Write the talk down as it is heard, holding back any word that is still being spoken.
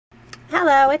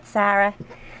Hello, it's Sarah,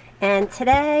 and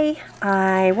today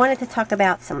I wanted to talk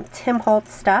about some Tim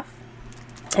Holtz stuff.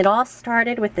 It all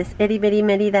started with this itty bitty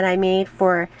midi that I made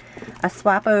for a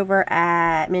swap over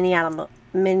at Mini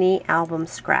Album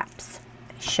Scraps.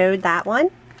 I showed that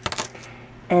one,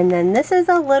 and then this is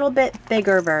a little bit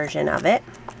bigger version of it.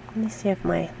 Let me see if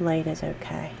my light is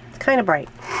okay. It's kind of bright.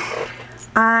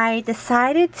 I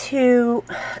decided to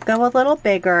go a little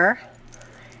bigger,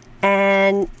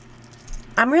 and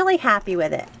I'm really happy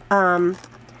with it.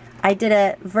 I did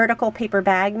a vertical paper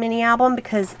bag mini album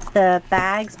because the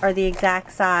bags are the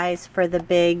exact size for the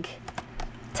big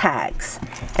tags.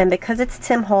 And because it's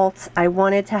Tim Holtz, I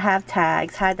wanted to have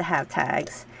tags, had to have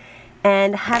tags,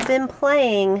 and have been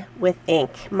playing with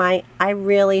ink. I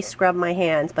really scrubbed my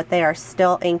hands, but they are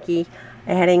still inky.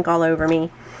 I had ink all over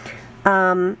me.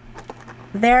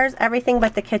 There's everything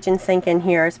but the kitchen sink in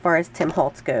here as far as Tim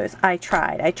Holtz goes. I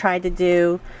tried to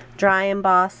do dry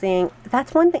embossing.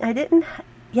 That's one thing I didn't.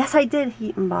 Yes, I did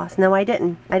heat emboss. No, I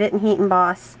didn't. I didn't heat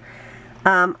emboss.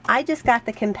 I just got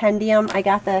the compendium. I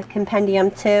got the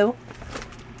compendium 2.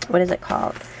 What is it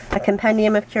called? A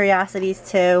compendium of curiosities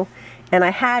 2. And I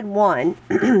had one.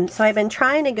 So I've been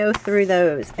trying to go through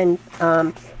those and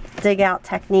dig out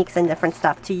techniques and different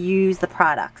stuff to use the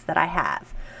products that I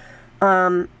have.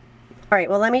 Alright,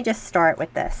 well, let me just start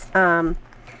with this.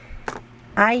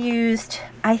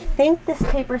 I think this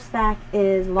paper stack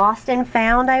is Lost and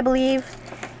Found, I believe.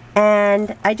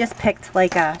 And I just picked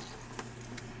like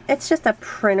it's just a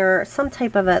printer, some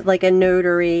type of like a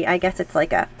notary. I guess it's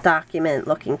like a document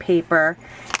looking paper.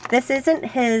 This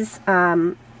isn't his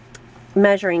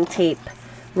measuring tape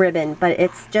ribbon, but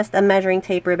it's just a measuring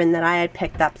tape ribbon that I had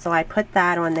picked up. So I put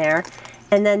that on there.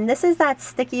 And then this is that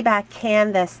sticky back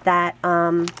canvas that,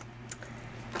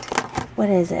 what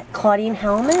is it? Claudine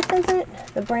Helmuth, is it?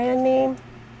 The brand name?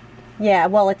 Yeah,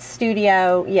 well, it's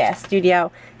Studio. Yeah,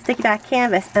 Studio. Sticky back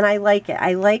canvas, and I like it.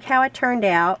 I like how it turned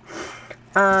out.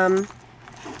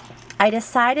 I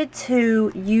decided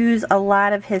to use a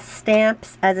lot of his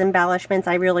stamps as embellishments.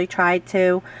 I really tried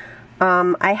to.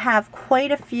 I have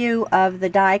quite a few of the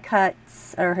die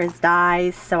cuts, or his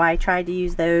dies, so I tried to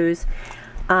use those.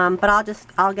 But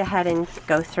I'll go ahead and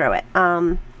go through it.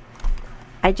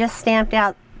 I just stamped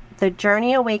out The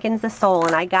Journey Awakens the Soul,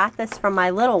 and I got this from my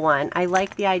little one. I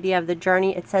like the idea of the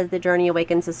journey. It says The Journey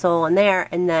Awakens the Soul in there,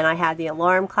 and then I had the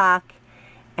alarm clock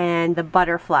and the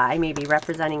butterfly maybe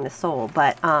representing the soul.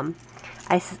 But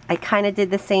I kind of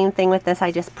did the same thing with this.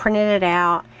 I just printed it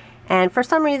out, and for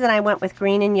some reason I went with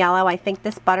green and yellow. I think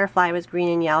this butterfly was green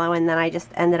and yellow, and then I just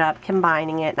ended up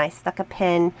combining it, and I stuck a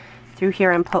pin through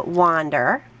here and put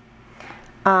Wander.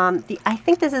 I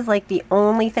think this is like the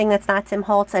only thing that's not Tim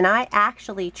Holtz, and I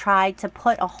actually tried to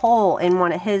put a hole in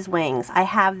one of his wings. I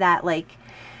have that, like,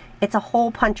 it's a hole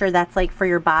puncher that's like for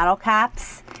your bottle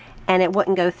caps, and it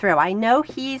wouldn't go through. I know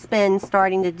he's been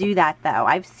starting to do that though.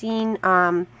 I've seen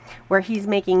where he's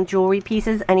making jewelry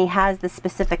pieces and he has the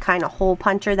specific kind of hole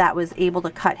puncher that was able to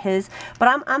cut his.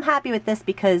 But I'm happy with this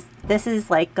because this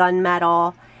is like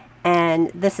gunmetal,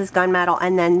 and this is gunmetal,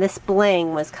 and then this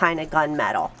bling was kind of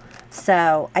gunmetal.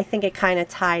 So I think it kind of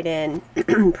tied in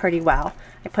pretty well.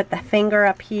 I put the finger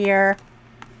up here,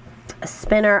 a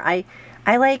spinner. I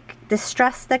like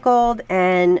Distress Stickled,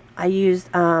 and I used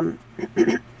Rub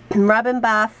and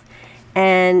Buff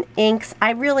and inks.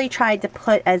 I really tried to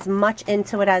put as much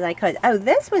into it as I could. Oh,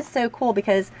 this was so cool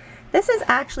because this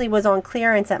was on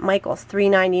clearance at Michael's,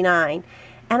 $3.99.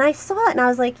 And I saw it and I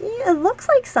was like, yeah, it looks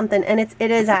like something. And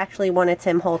it is actually one of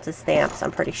Tim Holtz's stamps,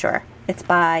 I'm pretty sure. It's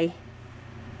by,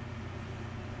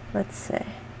 let's see,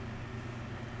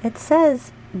 it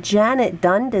says Janet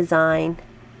Dunn Design,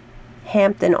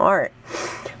 Hampton Art.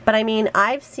 But I mean,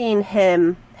 I've seen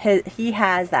him, he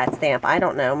has that stamp. I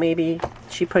don't know, maybe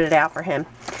she put it out for him.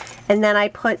 And then I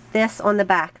put this on the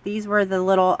back. These were the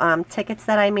little tickets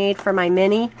that I made for my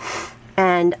mini,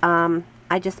 and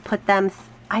I just put them.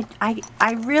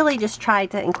 I really just tried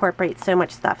to incorporate so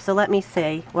much stuff. So let me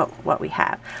see what we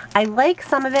have. I like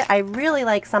some of it. I really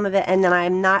like some of it, and then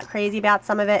I'm not crazy about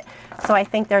some of it. So I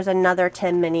think there's another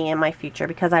Tim Mini in my future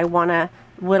because I want to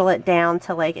whittle it down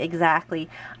to like exactly.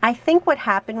 I think what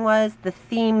happened was the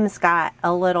themes got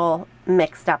a little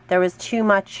mixed up. There was too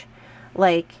much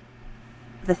like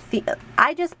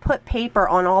I just put paper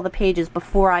on all the pages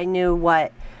before I knew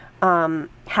what how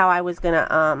I was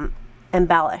gonna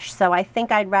embellish. So I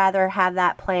think I'd rather have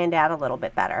that planned out a little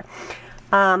bit better.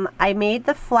 I made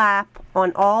the flap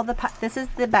on all the, this is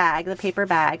the bag, the paper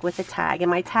bag with the tag, and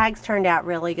my tags turned out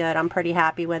really good. I'm pretty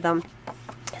happy with them.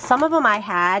 Some of them I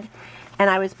had, and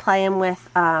I was playing with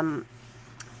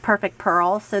Perfect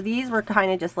Pearl. So these were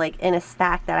kind of just like in a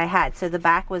stack that I had. So the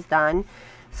back was done.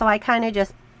 So I kind of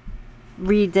just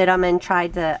redid them and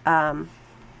tried to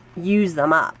use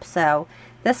them up. So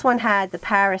this one had the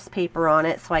Paris paper on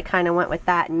it, so I kind of went with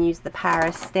that and used the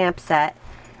Paris stamp set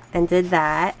and did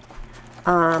that.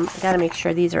 I gotta make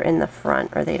sure these are in the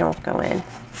front or they don't go in.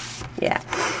 Yeah.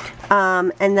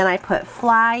 And then I put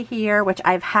Fly here, which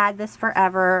I've had this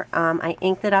forever. I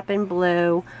inked it up in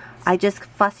blue. I just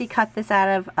fussy cut this out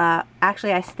of,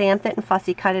 actually I stamped it and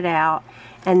fussy cut it out.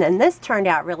 And then this turned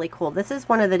out really cool. This is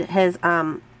one of his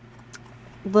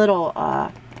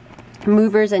little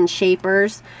movers and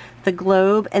shapers, the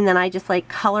globe, and then I just like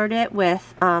colored it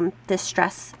with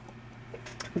distress.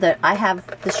 I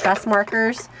have distress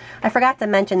markers. I forgot to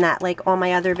mention that like on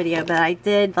my other video, but I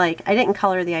did like, I didn't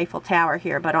color the Eiffel Tower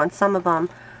here, but on some of them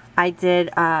I did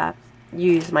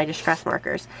use my distress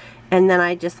markers. And then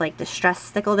I just like distress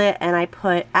stickled it, and I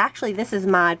put, actually this is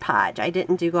Mod Podge. I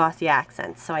didn't do glossy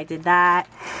accents, so I did that.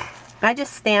 I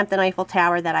just stamped an Eiffel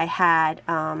Tower that I had,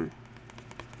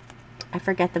 I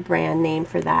forget the brand name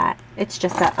for that. It's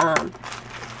just a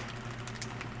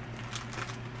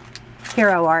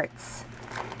Hero Arts.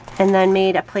 And then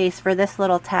made a place for this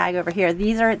little tag over here.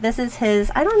 This is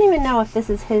his, I don't even know if this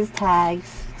is his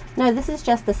tags. No, this is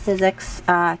just the Sizzix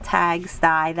tags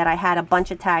die that I had a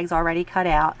bunch of tags already cut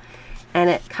out. And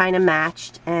it kind of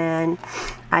matched. And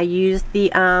I used the,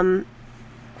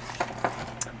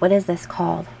 what is this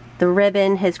called? The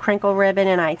ribbon, his crinkle ribbon,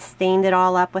 and I stained it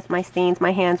all up with my stains.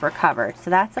 My hands were covered. So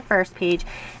that's the first page.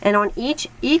 And on each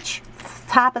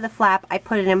top of the flap, I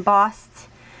put an embossed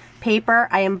paper.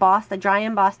 I dry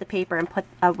embossed the paper and put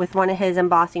with one of his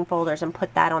embossing folders and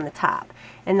put that on the top.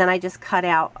 And then I just cut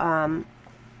out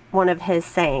one of his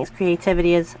sayings.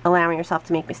 Creativity is allowing yourself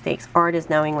to make mistakes. Art is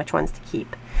knowing which ones to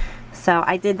keep. So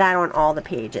I did that on all the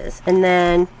pages. And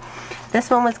then this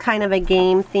one was kind of a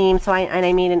game theme, so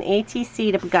I made an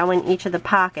ATC to go in each of the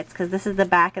pockets, because this is the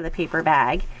back of the paper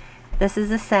bag. This is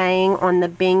the saying on the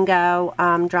bingo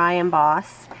dry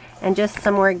emboss, and just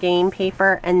some more game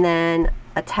paper, and then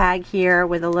a tag here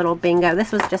with a little bingo.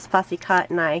 This was just fussy cut,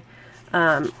 and I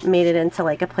made it into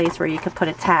like a place where you could put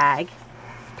a tag.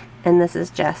 And this is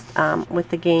just with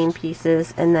the game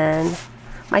pieces, and then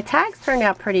my tags turned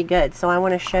out pretty good, so I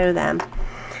want to show them.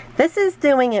 This is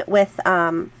doing it with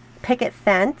picket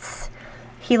fence.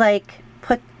 He like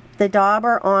put the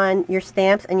dauber on your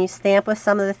stamps, and you stamp with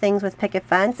some of the things with picket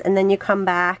fence, and then you come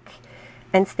back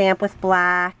and stamp with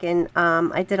black. And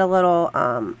I did a little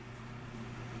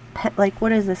like,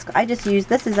 what is this? I just used,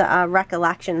 this is a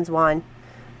recollections one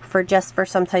for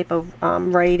some type of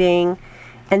writing.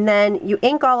 And then you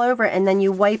ink all over it, and then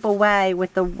you wipe away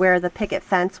with where the picket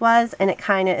fence was, and it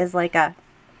kind of is like a,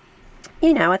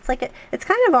 you know, it's like it's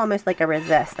kind of almost like a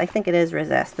resist. I think it is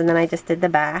resist. And then I just did the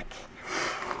back.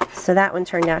 So that one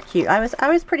turned out cute. I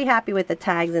was pretty happy with the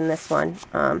tags in this one.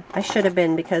 I should have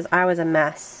been, because I was a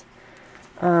mess.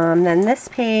 Then this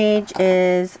page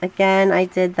is, again, I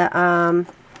did the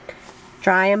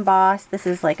dry emboss. This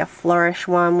is like a flourish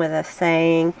one with a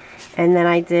saying. And then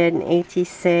I did an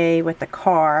ATC with the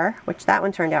car, which that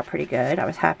one turned out pretty good. I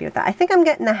was happy with that. I think I'm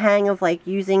getting the hang of like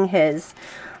using his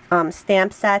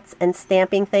stamp sets and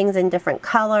stamping things in different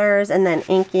colors and then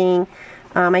inking.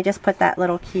 I just put that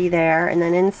little key there, and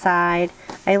then inside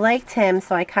I liked him,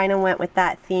 so I kind of went with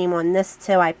that theme on this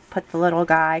too. I put the little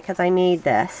guy because I made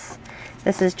this.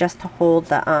 This is just to hold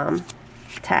the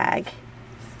tag.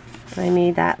 I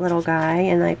made that little guy,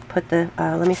 and I put the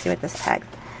let me see what this tag.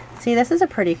 See, this is a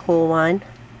pretty cool one.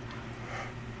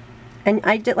 And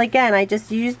I did, again, I just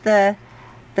used the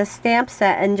stamp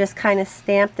set and just kind of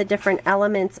stamped the different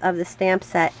elements of the stamp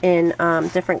set in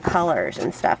different colors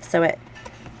and stuff. So it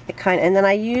kind of, and then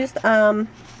I used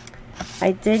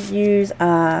I did use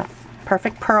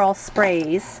Perfect Pearl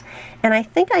sprays, and I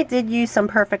think I did use some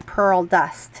Perfect Pearl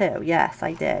dust too. Yes,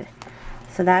 I did.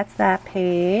 So that's that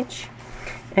page.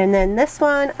 And then this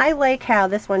one, I like how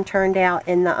this one turned out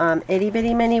in the Itty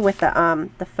Bitty Mini with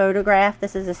the photograph.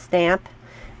 This is a stamp.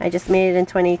 I just made it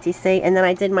into an ATC, and then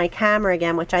I did my camera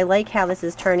again, which I like how this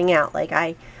is turning out. Like,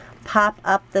 I pop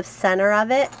up the center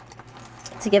of it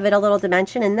to give it a little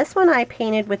dimension. And this one I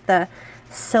painted with the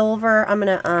silver. I'm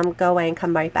gonna go away and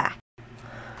come right back.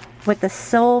 With the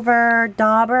silver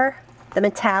dauber, the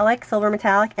metallic, silver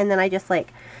metallic, and then I just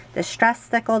like distress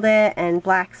stickled it and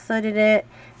black sooted it.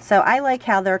 So I like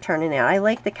how they're turning out. I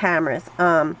like the cameras.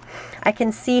 I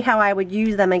can see how I would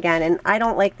use them again, and I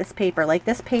don't like this paper. Like,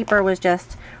 this paper was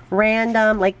just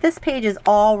random. Like, this page is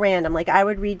all random. Like, I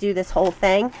would redo this whole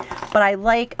thing, but I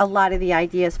like a lot of the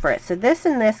ideas for it. So this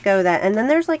and this go that, and then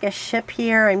there's like a ship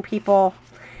here, and people,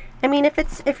 I mean,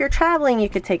 if you're traveling, you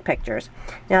could take pictures.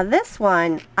 Now this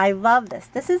one, I love this.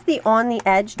 This is the On the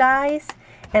Edge dies,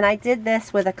 and I did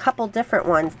this with a couple different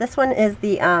ones. This one is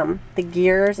the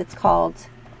gears. It's called,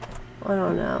 I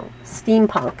don't know,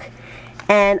 Steampunk.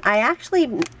 And I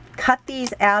actually cut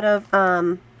these out of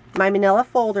my manila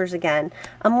folders again.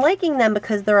 I'm liking them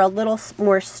because they're a little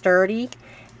more sturdy,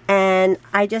 and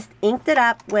I just inked it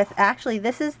up with, actually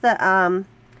this is the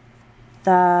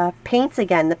paints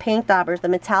again, the paint daubers, the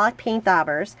metallic paint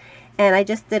daubers, and I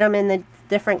just did them in the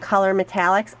different color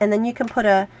metallics, and then you can put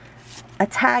a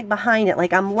tag behind it.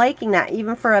 Like, I'm liking that,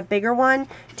 even for a bigger one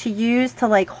to use to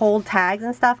like hold tags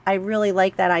and stuff. I really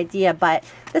like that idea, but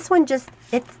this one just,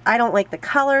 I don't like the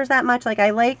colors that much. Like, I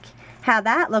like how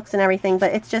that looks and everything,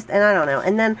 but it's just, and I don't know.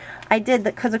 And then I did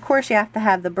because of course you have to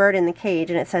have the bird in the cage,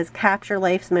 and it says capture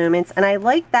life's moments, and I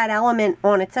like that element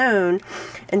on its own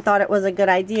and thought it was a good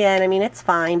idea. And I mean, it's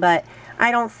fine, but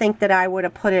I don't think that I would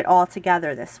have put it all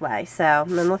together this way. So,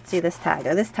 and then let's see this tag.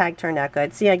 Oh, this tag turned out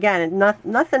good. See, again,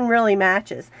 nothing really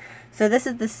matches. So this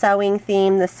is the sewing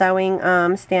theme, the sewing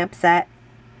stamp set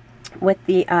with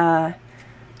the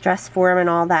dress form and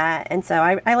all that, and so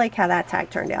I like how that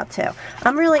tag turned out too.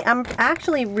 I'm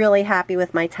actually really happy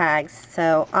with my tags,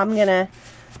 so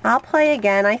I'll play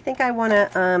again. I think I want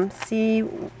to see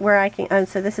where I can,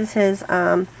 so this is his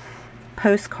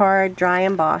postcard dry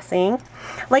embossing.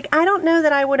 Like, I don't know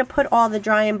that I would have put all the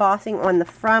dry embossing on the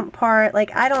front part.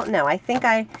 Like, I don't know. I think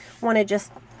I want to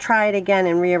just try it again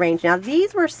and rearrange. Now,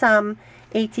 these were some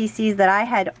ATCs that I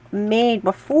had made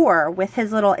before with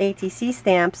his little ATC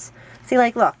stamps. See,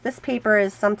 like, look, this paper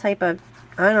is some type of,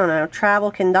 I don't know,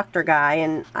 travel conductor guy,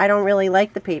 and I don't really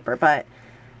like the paper, but,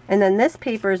 and then this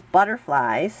paper is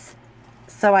butterflies,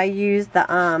 so I used the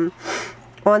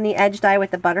On the Edge die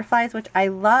with the butterflies, which I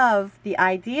love the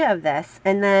idea of this,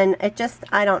 and then it just,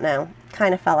 I don't know,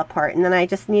 kind of fell apart, and then I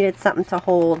just needed something to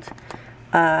hold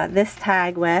this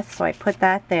tag with, so I put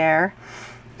that there,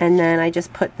 and then I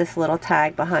just put this little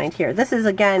tag behind here. This is,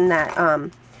 again,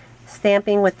 that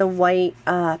stamping with the white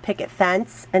picket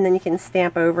fence, and then you can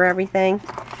stamp over everything.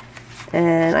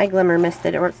 And I glimmer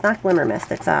misted, or it's not glimmer mist,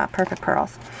 it's Perfect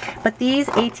Pearls. But these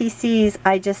ATCs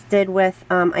I just did with,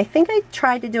 I think I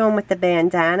tried to do them with the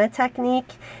bandana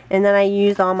technique, and then I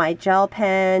used all my gel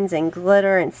pens and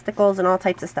glitter and stickles and all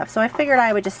types of stuff. So I figured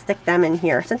I would just stick them in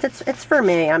here. Since it's for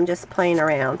me, I'm just playing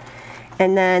around.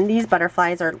 And then these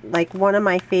butterflies are like one of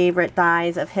my favorite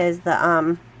dies of his.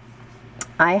 I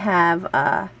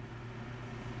have,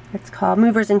 it's called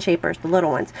Movers and Shapers, the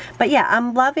little ones. But yeah,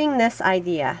 I'm loving this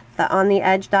idea, the On the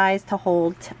Edge dies to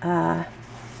hold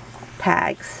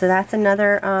tags. So that's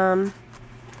another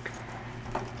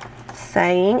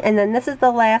saying. And then this is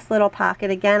the last little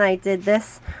pocket. Again, I did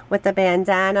this with the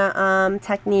bandana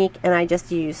technique, and I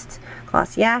just used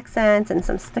glossy accents and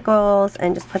some stickles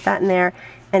and just put that in there.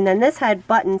 And then this had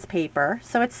buttons paper,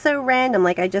 so it's so random.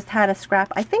 Like, I just had a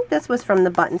scrap. I think this was from the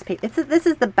buttons paper. This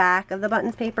is the back of the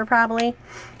buttons paper, probably.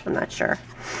 I'm not sure.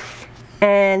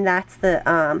 And that's the,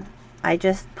 I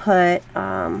just put,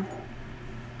 I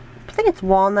think it's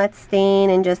walnut stain,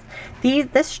 and just,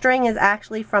 this string is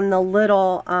actually from the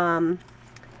little,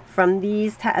 from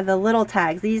the little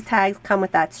tags. These tags come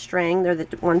with that string. They're the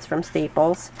ones from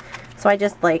Staples. So I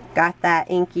just, like, got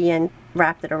that inky and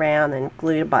wrapped it around and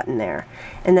glued a button there.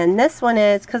 And then this one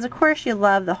is, because of course you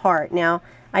love the heart. Now,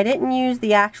 I didn't use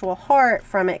the actual heart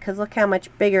from it, because look how much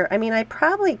bigger. I mean, I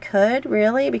probably could,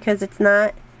 really, because it's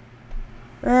not,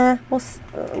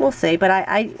 we'll see. But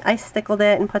I stickled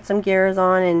it and put some gears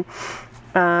on,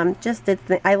 and just did,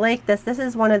 I like this. This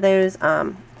is one of those,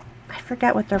 I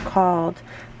forget what they're called,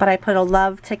 but I put a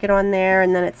love ticket on there,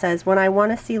 and then it says, when I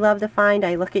want to see love defined,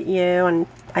 I look at you, and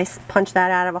I punch that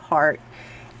out of a heart.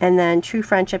 And then true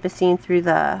friendship is seen through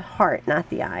the heart,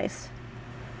 not the eyes.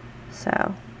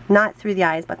 So, not through the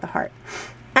eyes, but the heart.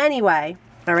 Anyway,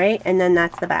 alright, and then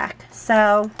that's the back.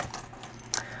 So,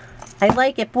 I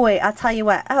like it. Boy, I'll tell you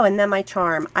what. Oh, and then my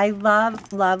charm. I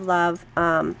love, love, love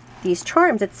these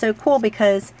charms. It's so cool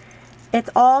because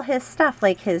it's all his stuff.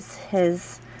 Like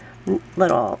his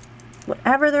little,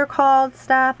 whatever they're called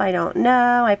stuff. I don't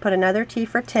know. I put another T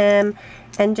for Tim.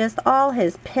 And just all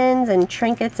his pins and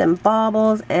trinkets and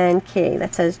baubles and key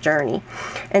that says Journey.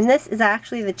 And this is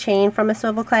actually the chain from a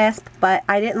swivel clasp, but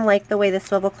I didn't like the way the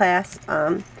swivel clasp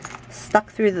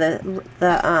stuck through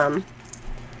the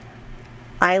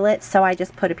eyelet, so I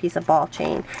just put a piece of ball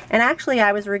chain. And actually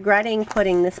I was regretting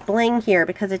putting this bling here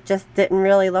because it just didn't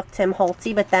really look Tim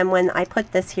Holtzy, but then when I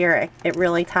put this here, it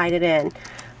really tied it in.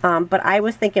 But I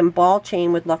was thinking ball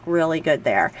chain would look really good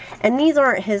there. And these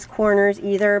aren't his corners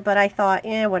either, but I thought,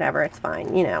 whatever, it's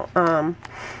fine, you know.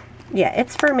 yeah,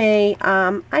 it's for me.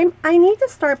 I need to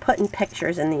start putting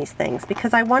pictures in these things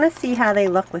because I want to see how they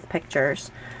look with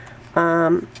pictures.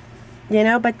 You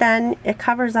know, but then it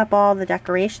covers up all the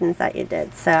decorations that you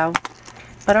did. So,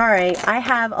 but alright, I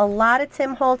have a lot of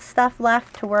Tim Holtz stuff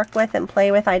left to work with and play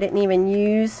with. I didn't even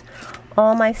use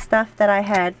all my stuff that I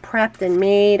had prepped and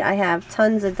made. I have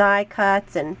tons of die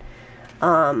cuts and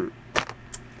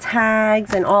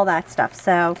tags and all that stuff.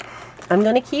 So, I'm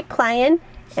going to keep playing,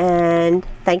 and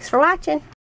thanks for watching.